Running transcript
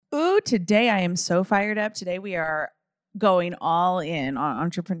Today I am so fired up. Today we are going all in on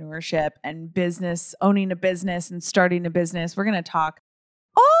entrepreneurship and business, owning a business and starting a business. We're going to talk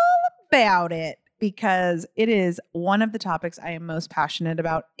all about it because it is one of the topics I am most passionate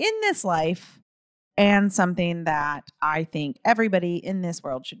about in this life and something that I think everybody in this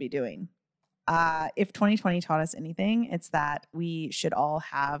world should be doing. If 2020 taught us anything, it's that we should all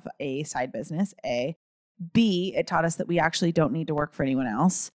have a side business, A. B, it taught us that we actually don't need to work for anyone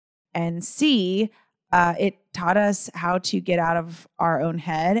else. And C, it taught us how to get out of our own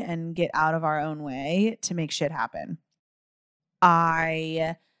head and get out of our own way to make shit happen.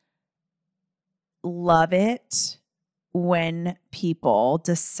 I love it when people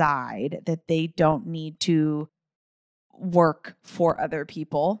decide that they don't need to work for other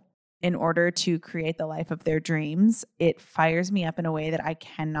people in order to create the life of their dreams. It fires me up in a way that I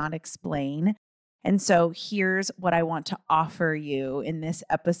cannot explain. And so here's what I want to offer you in this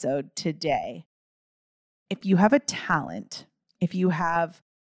episode today. If you have a talent, if you have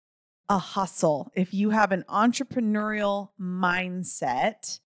a hustle, if you have an entrepreneurial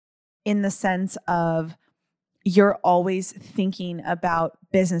mindset in the sense of you're always thinking about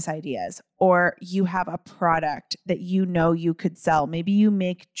business ideas, or you have a product that you know you could sell. Maybe you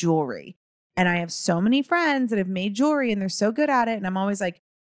make jewelry. And I have so many friends that have made jewelry and they're so good at it. And I'm always like,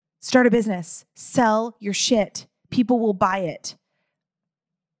 start a business, sell your shit. People will buy it.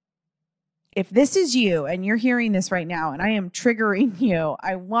 If this is you and you're hearing this right now and I am triggering you,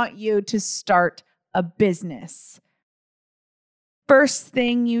 I want you to start a business. First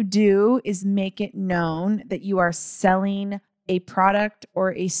thing you do is make it known that you are selling a product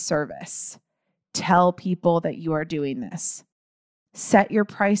or a service. Tell people that you are doing this. Set your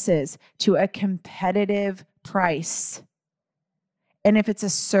prices to a competitive price. And if it's a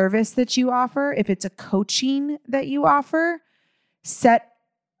service that you offer, if it's a coaching that you offer, set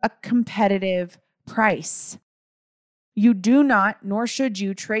a competitive price. You do not, nor should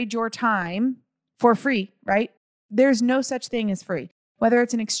you, trade your time for free, right? There's no such thing as free, whether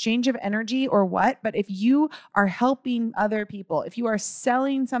it's an exchange of energy or what. But if you are helping other people, if you are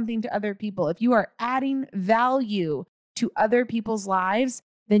selling something to other people, if you are adding value to other people's lives,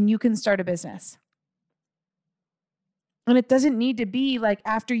 then you can start a business. And it doesn't need to be like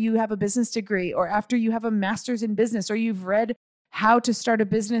after you have a business degree or after you have a master's in business or you've read How to Start a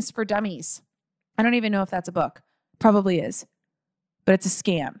Business for Dummies. I don't even know if that's a book. Probably is. But it's a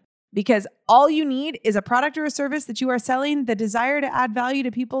scam because all you need is a product or a service that you are selling, the desire to add value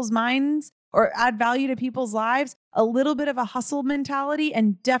to people's minds or add value to people's lives, a little bit of a hustle mentality,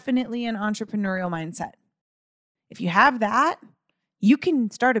 and definitely an entrepreneurial mindset. If you have that, you can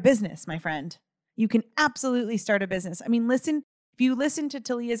start a business, my friend. You can absolutely start a business. I mean, if you listen to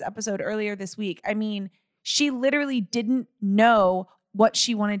Talia's episode earlier this week, I mean, she literally didn't know what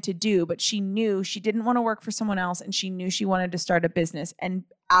she wanted to do, but she knew she didn't want to work for someone else and she knew she wanted to start a business. And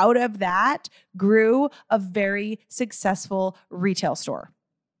out of that grew a very successful retail store.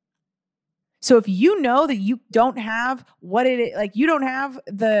 So if you know that you don't have you don't have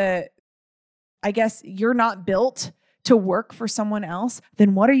I guess you're not built to work for someone else,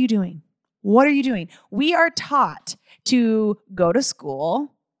 then what are you doing? What are you doing? We are taught to go to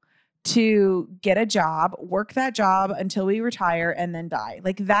school, to get a job, work that job until we retire and then die.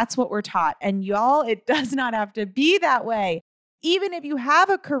 Like that's what we're taught. And y'all, it does not have to be that way. Even if you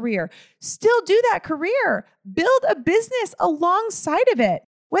have a career, still do that career. Build a business alongside of it.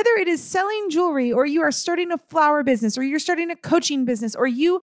 Whether it is selling jewelry or you are starting a flower business or you're starting a coaching business or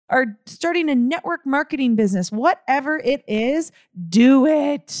you are starting a network marketing business, whatever it is, do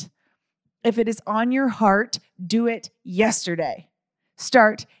it. If it is on your heart, do it yesterday.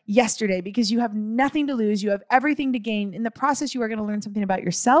 Start yesterday because you have nothing to lose. You have everything to gain. In the process, you are going to learn something about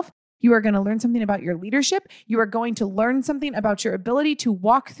yourself. You are going to learn something about your leadership. You are going to learn something about your ability to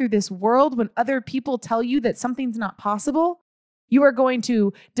walk through this world when other people tell you that something's not possible. You are going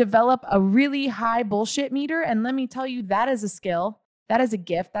to develop a really high bullshit meter. And let me tell you, that is a skill. That is a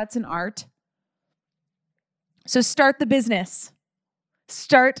gift. That's an art. So start the business.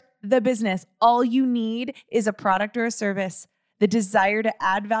 Start the business. All you need is a product or a service, the desire to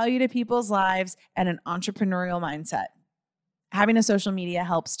add value to people's lives, and an entrepreneurial mindset. Having a social media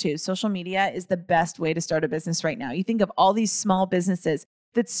helps too. Social media is the best way to start a business right now. You think of all these small businesses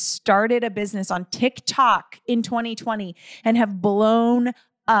that started a business on TikTok in 2020 and have blown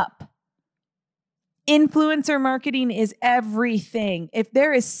up. Influencer marketing is everything. If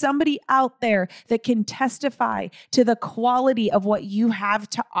there is somebody out there that can testify to the quality of what you have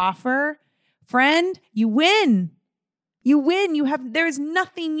to offer, friend, you win. You win. There's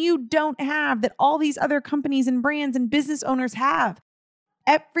nothing you don't have that all these other companies and brands and business owners have.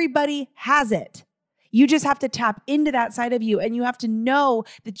 Everybody has it. You just have to tap into that side of you, and you have to know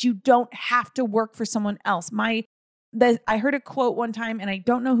that you don't have to work for someone else. I heard a quote one time, and I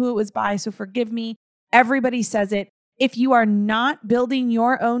don't know who it was by, so forgive me. Everybody says it. If you are not building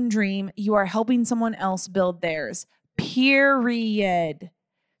your own dream, you are helping someone else build theirs. Period.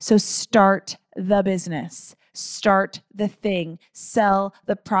 So start the business. Start the thing, sell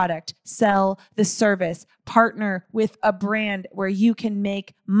the product, sell the service, partner with a brand where you can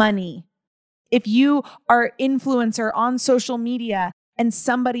make money. If you are an influencer on social media and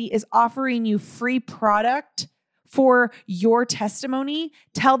somebody is offering you free product for your testimony,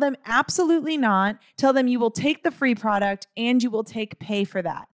 tell them absolutely not. Tell them you will take the free product and you will take pay for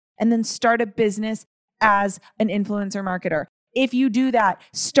that. And then start a business as an influencer marketer. If you do that,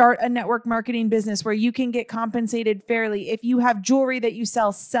 start a network marketing business where you can get compensated fairly. If you have jewelry that you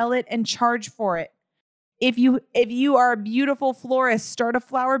sell it and charge for it. If you are a beautiful florist, start a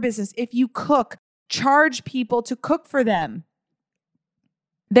flower business. If you cook, charge people to cook for them.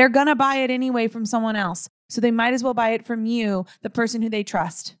 They're going to buy it anyway from someone else. So they might as well buy it from you, the person who they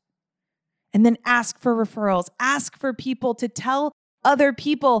trust. And then ask for referrals. Ask for people to tell other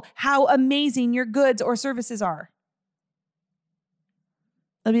people how amazing your goods or services are.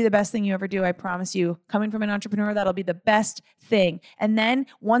 That'll be the best thing you ever do, I promise you. Coming from an entrepreneur, that'll be the best thing. And then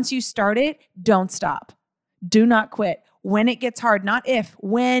once you start it, don't stop. Do not quit. When it gets hard, not if,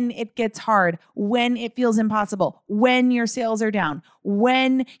 when it gets hard, when it feels impossible, when your sales are down,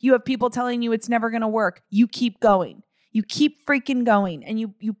 when you have people telling you it's never going to work, you keep going. You keep freaking going, and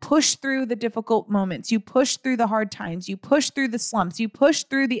you push through the difficult moments. You push through the hard times. You push through the slumps. You push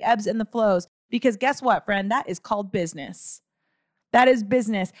through the ebbs and the flows, because guess what, friend? That is called business. That is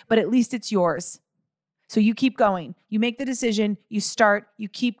business, but at least it's yours. So you keep going. You make the decision, you start, you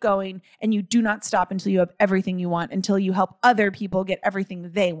keep going, and you do not stop until you have everything you want, until you help other people get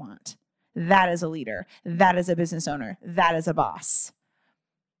everything they want. That is a leader. That is a business owner. That is a boss.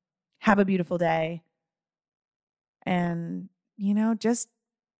 Have a beautiful day. And, just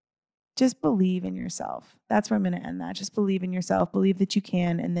believe in yourself. That's where I'm going to end that. Just believe in yourself. Believe that you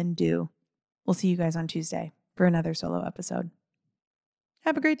can, and then do. We'll see you guys on Tuesday for another solo episode.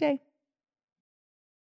 Have a great day.